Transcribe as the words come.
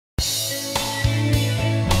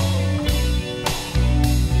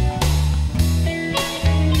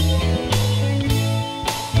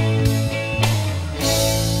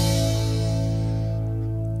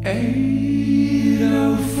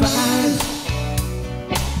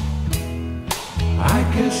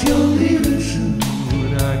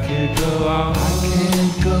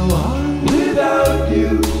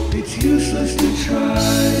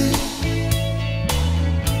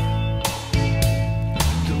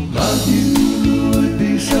Love you would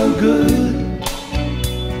be so good.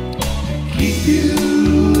 Keep you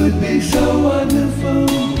would be so wonderful.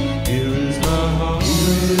 Here is my heart,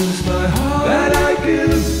 here is my heart that I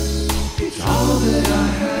give. It's all that I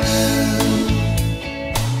have.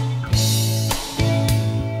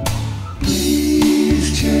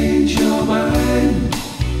 Please change your mind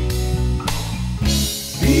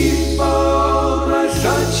before my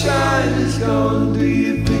sunshine is gone. Do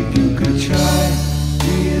you think you could try?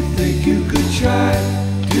 Do you think you could try?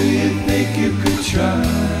 Do you think you could try?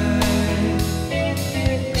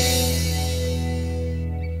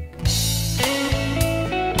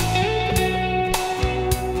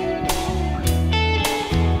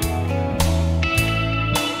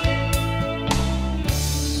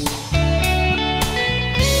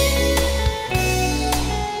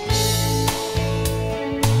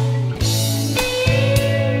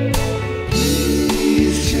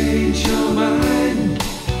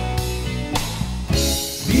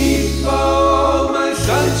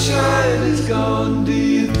 Sunshine is gone. Do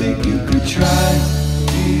you think you could try?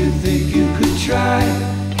 Do you think you could try?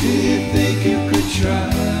 Do you think you could try?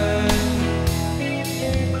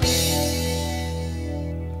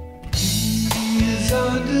 Please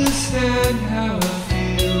understand how I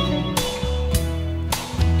feel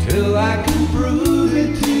till I can prove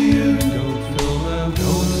it to you. Don't fill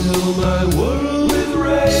my world with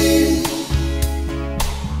rain.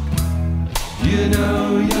 You know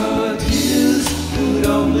your tears would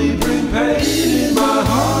only bring pain in my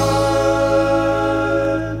heart.